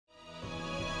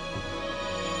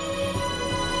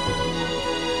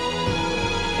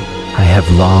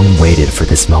have long waited for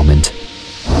this moment.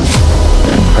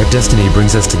 Our destiny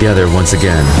brings us together once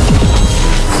again.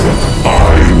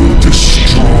 I will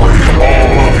destroy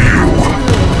all of you!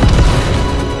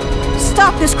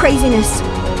 Stop this craziness!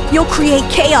 You'll create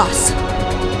chaos!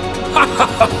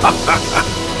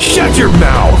 Shut your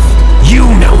mouth! You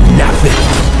know nothing!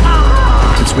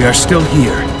 Since we are still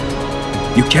here,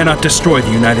 you cannot destroy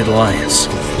the United Alliance.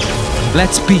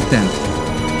 Let's beat them.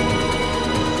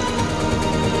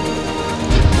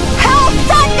 Hell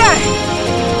Thunder!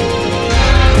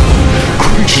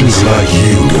 Creatures like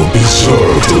you don't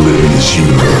deserve to live in this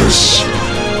universe.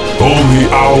 Only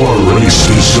our race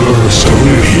deserves to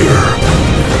live here.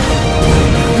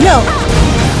 No!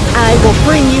 I will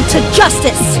bring you to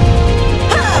justice!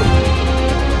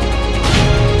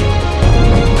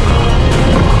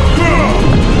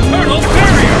 Turtle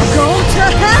barrier! Go to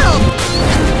hell!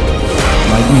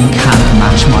 Lightning can't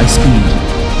match my speed.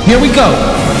 Here we go!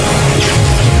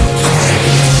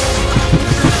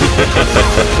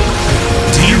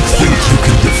 Do you think you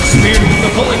can defeat me?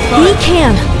 We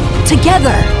can!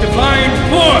 Together! Divine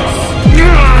force!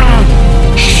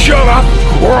 Shut up,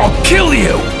 or I'll kill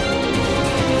you!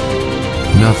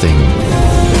 Nothing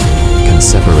can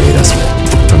separate us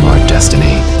from our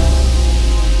destiny.